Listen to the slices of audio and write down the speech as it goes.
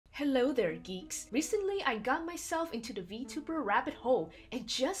Hello there, geeks! Recently, I got myself into the VTuber rabbit hole and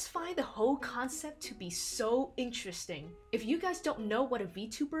just find the whole concept to be so interesting. If you guys don't know what a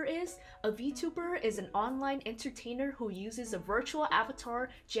VTuber is an online entertainer who uses a virtual avatar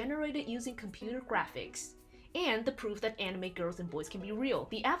generated using computer graphics. And the proof that anime girls and boys can be real.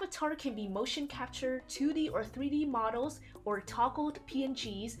 The avatar can be motion captured, 2D or 3D models, or toggled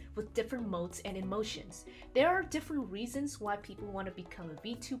PNGs with different modes and emotions. There are different reasons why people want to become a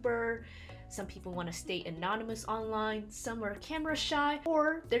VTuber. Some people want to stay anonymous online, some are camera shy,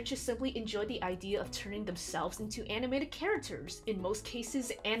 or they just simply enjoy the idea of turning themselves into animated characters, in most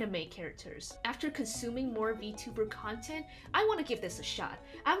cases anime characters. After consuming more VTuber content, I want to give this a shot.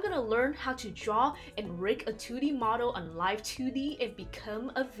 I'm gonna learn how to draw and rig a 2D model on Live 2D and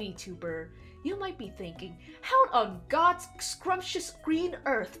become a VTuber. You might be thinking, how on God's scrumptious green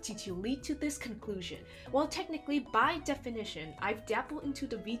earth did you lead to this conclusion? Well, technically, by definition, I've dabbled into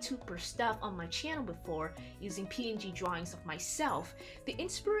the VTuber stuff on my channel before, using PNG drawings of myself. The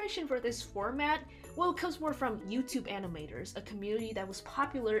inspiration for this format, well, it comes more from YouTube animators, a community that was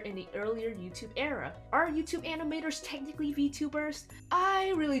popular in the earlier YouTube era. Are YouTube animators technically VTubers?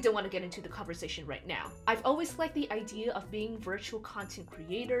 I really don't want to get into the conversation right now. I've always liked the idea of being virtual content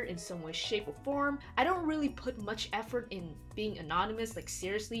creator in some way, shape, or form. I don't really put much effort in being anonymous, like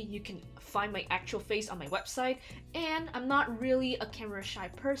seriously, you can find my actual face on my website, and I'm not really a camera shy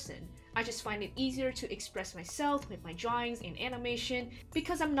person. I just find it easier to express myself with my drawings and animation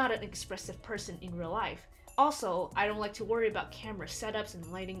because I'm not an expressive person in real life. Also, I don't like to worry about camera setups and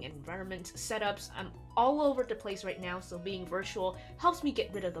lighting and environment setups. I'm all over the place right now, so being virtual helps me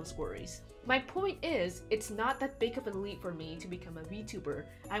get rid of those worries. My point is, it's not that big of a leap for me to become a VTuber.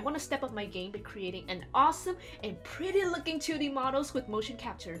 I want to step up my game by creating an awesome and pretty looking 2D models with motion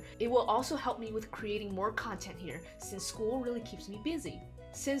capture. It will also help me with creating more content here, since school really keeps me busy.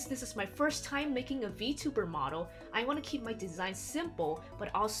 Since this is my first time making a VTuber model, I want to keep my design simple but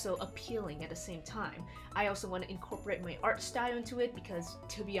also appealing at the same time. I also want to incorporate my art style into it because,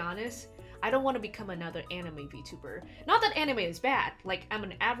 to be honest, I don't want to become another anime VTuber. Not that anime is bad, like I'm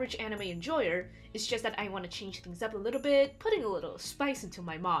an average anime enjoyer, it's just that I want to change things up a little bit, putting a little spice into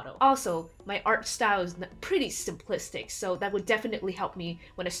my model. Also, my art style is pretty simplistic, so that would definitely help me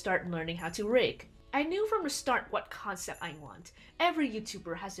when I start learning how to rig. I knew from the start what concept I want. Every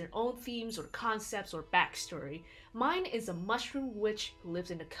YouTuber has their own themes or concepts or backstory. Mine is a mushroom witch who lives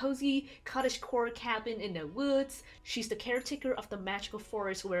in a cozy, cottagecore cabin in the woods. She's the caretaker of the magical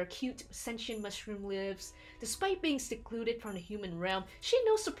forest where a cute, sentient mushroom lives. Despite being secluded from the human realm, she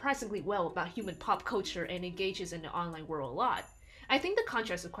knows surprisingly well about human pop culture and engages in the online world a lot. I think the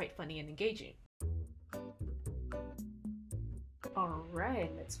contrasts are quite funny and engaging.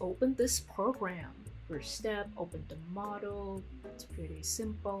 Alright, let's open this program. First step, open the model. It's pretty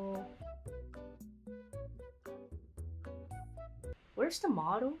simple. Where's the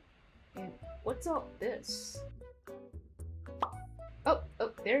model? And what's all this? Oh,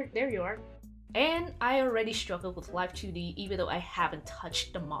 there you are. And I already struggled with Live 2D even though I haven't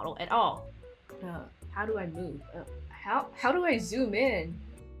touched the model at all. How do I move? How do I zoom in?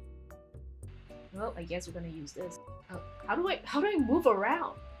 Well, I guess we're gonna use this. How do I move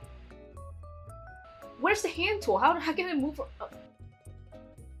around? Where's the hand tool? How can I move?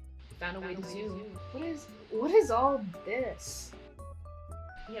 Found a way to zoom. What is all this?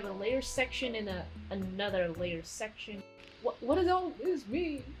 We have a layer section and another layer section. What does all this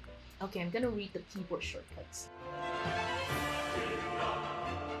mean? Okay, I'm gonna read the keyboard shortcuts.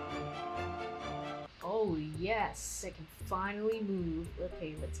 Oh yes, I can finally move.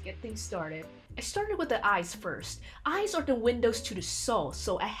 Okay, let's get things started. I started with the eyes first. Eyes are the windows to the soul,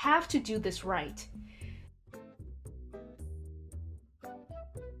 so I have to do this right.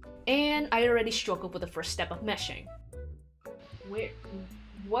 And I already struggled with the first step of meshing. Where's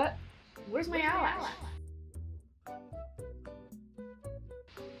my eyelash?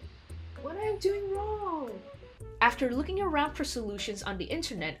 What am I doing wrong? After looking around for solutions on the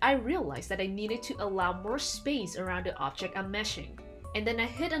internet, I realized that I needed to allow more space around the object I'm meshing. And then I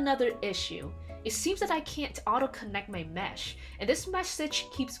hit another issue. It seems that I can't auto-connect my mesh, and this message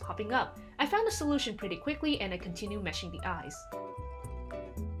keeps popping up. I found a solution pretty quickly and I continue meshing the eyes.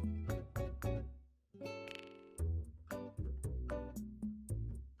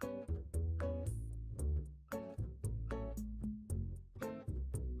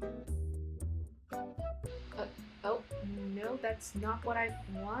 Oh, no, that's not what I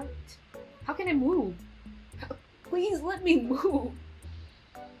want. How can I move? Please let me move.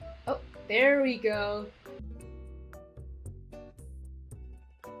 Oh, there we go.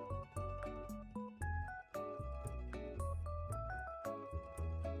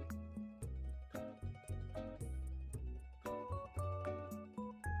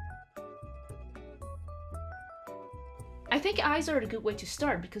 I think eyes are a good way to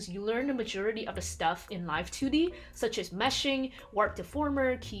start because you learn the majority of the stuff in Live 2D, such as meshing, warp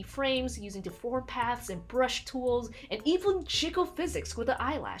deformer, keyframes, using deform paths and brush tools, and even jiggle physics with the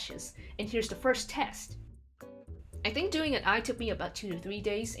eyelashes. And here's the first test. I think doing an eye took me about 2 to 3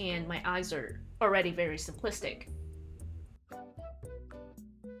 days, and my eyes are already very simplistic.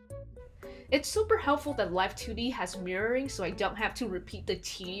 It's super helpful that Live 2D has mirroring so I don't have to repeat the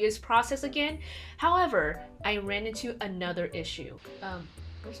tedious process again. However, I ran into another issue.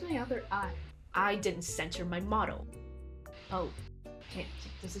 Where's my other eye? I didn't center my model. Oh, okay,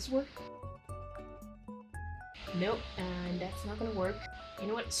 does this work? Nope, and that's not gonna work. You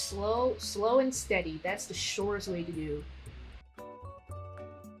know what, slow and steady, that's the shortest way to do.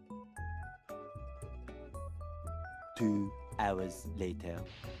 2 hours later.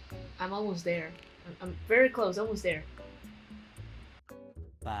 I'm almost there. I'm very close, almost there.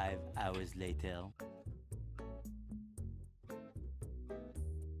 5 hours later.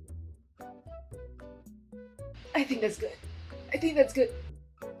 I think that's good. I think that's good.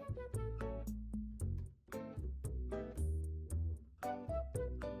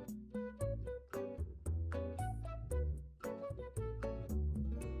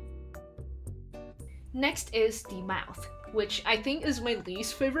 Next is the mouth, which I think is my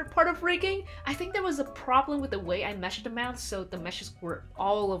least favorite part of rigging. I think there was a problem with the way I meshed the mouth, so the meshes were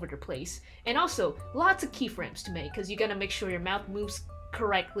all over the place. And also, lots of keyframes to make, because you gotta make sure your mouth moves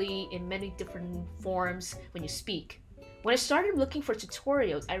correctly in many different forms when you speak. When I started looking for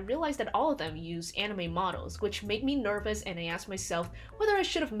tutorials, I realized that all of them use anime models, which made me nervous, and I asked myself whether I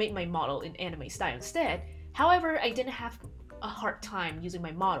should have made my model in anime style instead. However, I didn't have a hard time using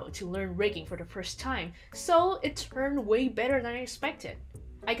my model to learn rigging for the first time, so it turned way better than I expected.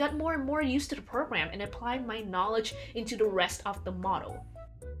 I got more and more used to the program and applied my knowledge into the rest of the model.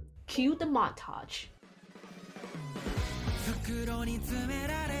 Cue the montage. 袋に詰め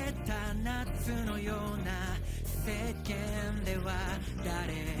られた夏のような世間では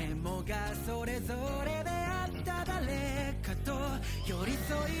誰もがそれぞれであった誰かと寄り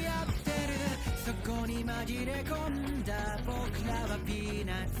添い合ってるそこに紛れ込んだ僕らはピー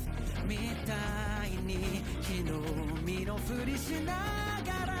ナッツみたいに木の実のふりしな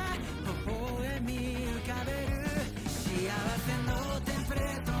がら微笑み浮かべる幸せのテンプレ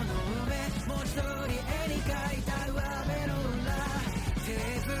ートの上文字通り絵に描いた上目の裏テ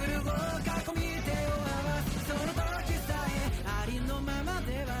ーブルを囲み手を合わすその時さえありのままで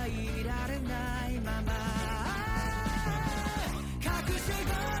はいられないまま隠し事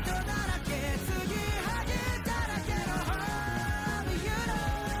だらけ継ぎはぎだらけの Home You know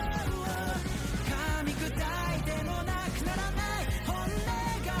噛み砕いてもなくならない本音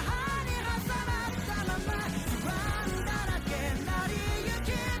が歯に挟まったまま不安だらけなりゆき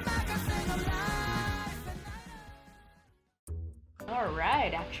任せの Life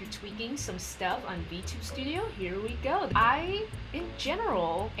Alright, after tweaking some stuff on VTuber Studio, here we go. I, in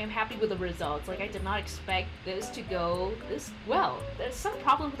general, am happy with the results. Like, I did not expect this to go this well. There's some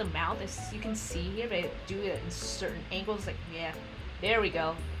problem with the mouth, as you can see here. They do it in certain angles, like, yeah, there we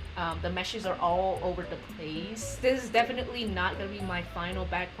go. The meshes are all over the place. This is definitely not gonna be my final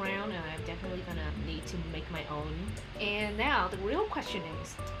background, and I'm definitely gonna need to make my own. And now, the real question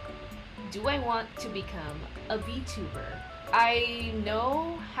is, do I want to become a VTuber? I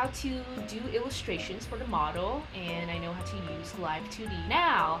know how to do illustrations for the model, and I know how to use Live 2D.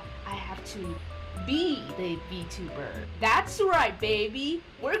 Now, I have to be the VTuber. That's right, baby!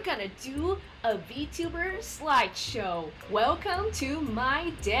 We're gonna do a VTuber slideshow. Welcome to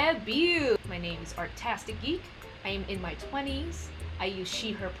my debut! My name is Artastic Geek. I am in my 20s. I use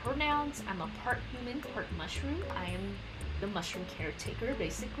she, her pronouns. I'm a part human, part mushroom. I am the mushroom caretaker,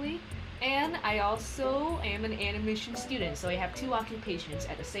 basically. And I also am an animation student, so I have 2 occupations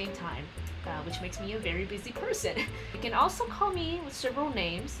at the same time, which makes me a very busy person. You can also call me with several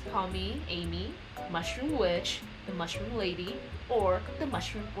names. Call me Amy, Mushroom Witch, the Mushroom Lady, or the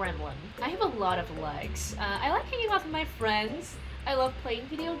Mushroom Gremlin. I have a lot of likes. I like hanging out with my friends. I love playing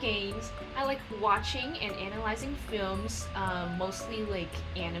video games. I like watching and analyzing films, mostly like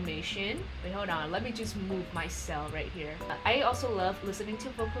animation. Wait, hold on, let me just move my cell right here. I also love listening to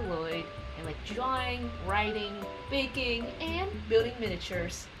Vocaloid and like drawing, writing, baking, and building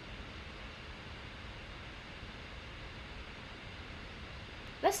miniatures.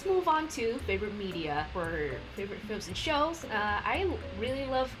 Let's move on to favorite media for favorite films and shows. I really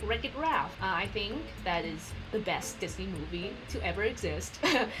love Wreck-It Ralph. I think that is the best Disney movie to ever exist.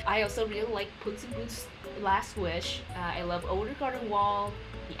 I also really like Puss in Boots' Last Wish. I love Older Garden Wall,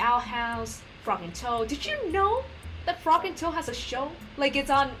 The Owl House, Frog and Toad. Did you know that Frog and Toad has a show? Like it's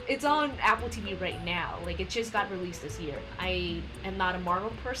on Apple TV right now. Like it just got released this year. I am not a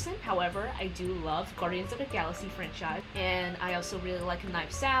Marvel person, however, I do love Guardians of the Galaxy franchise, and I also really like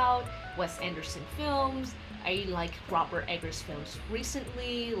Knives Out, Wes Anderson films. I like Robert Eggers films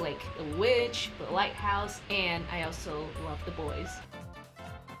recently, like The Witch, The Lighthouse, and I also love The Boys.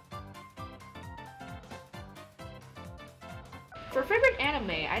 For favorite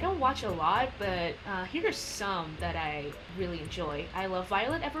anime, I don't watch a lot, but here are some that I really enjoy. I love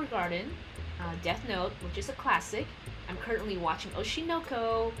Violet Evergarden, Death Note, which is a classic. I'm currently watching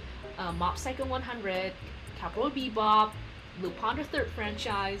Oshinoko, Mob Psycho 100, Cowboy Bebop, Lupin the Third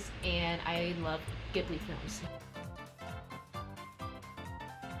franchise, and I love Ghibli films.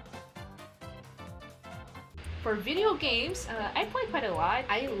 For video games, I play quite a lot.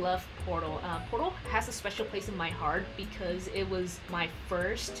 I love Portal. Portal has a special place in my heart because it was my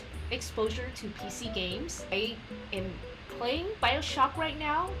first exposure to PC games. I am playing BioShock right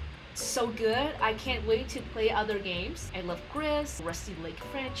now. So good. I can't wait to play other games. I love Gris, Rusty Lake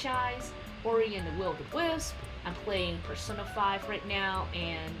franchise, Ori and the Will of the Wisp. I'm playing Persona 5 right now,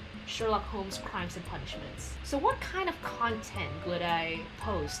 and Sherlock Holmes Crimes and Punishments. So what kind of content would I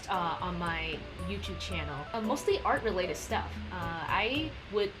post on my YouTube channel? Mostly art related stuff. I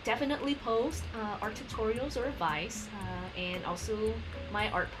would definitely post art tutorials or advice, and also my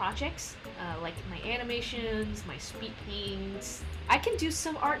art projects, like my animations, my speed paints. I can do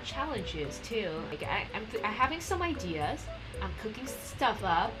some art challenges too. Like I'm having some ideas. I'm cooking stuff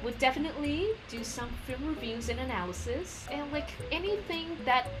up. Would definitely do some film reviews and analysis, and like anything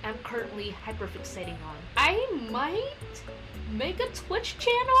that I'm currently hyperfixating on. I might make a Twitch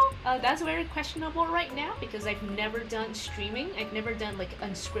channel. That's very questionable right now because I've never done streaming. I've never done like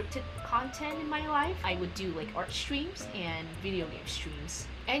unscripted content in my life. I would do like art streams and video game streams.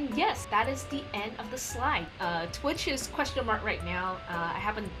 And yes, that is the end of the slide. Twitch is question mark right now. I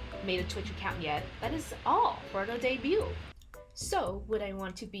haven't made a Twitch account yet. That is all for the debut. So, would I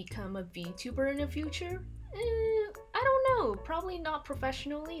want to become a VTuber in the future? I don't know, probably not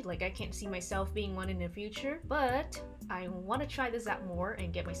professionally, like I can't see myself being one in the future, but I want to try this out more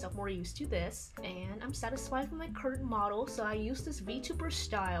and get myself more used to this, and I'm satisfied with my current model, so I use this VTuber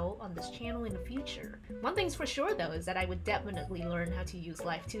style on this channel in the future. One thing's for sure though is that I would definitely learn how to use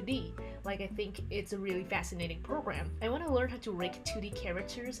Live 2D, like I think it's a really fascinating program. I want to learn how to rig 2D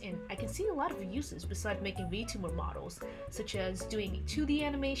characters, and I can see a lot of uses besides making VTuber models, such as doing 2D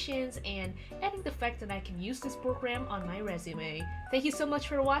animations and adding the fact that I can use this program on my resume. Thank you so much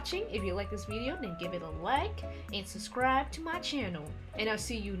for watching. If you like this video, then give it a like and subscribe to my channel. And I'll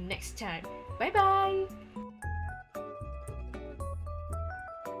see you next time. Bye bye!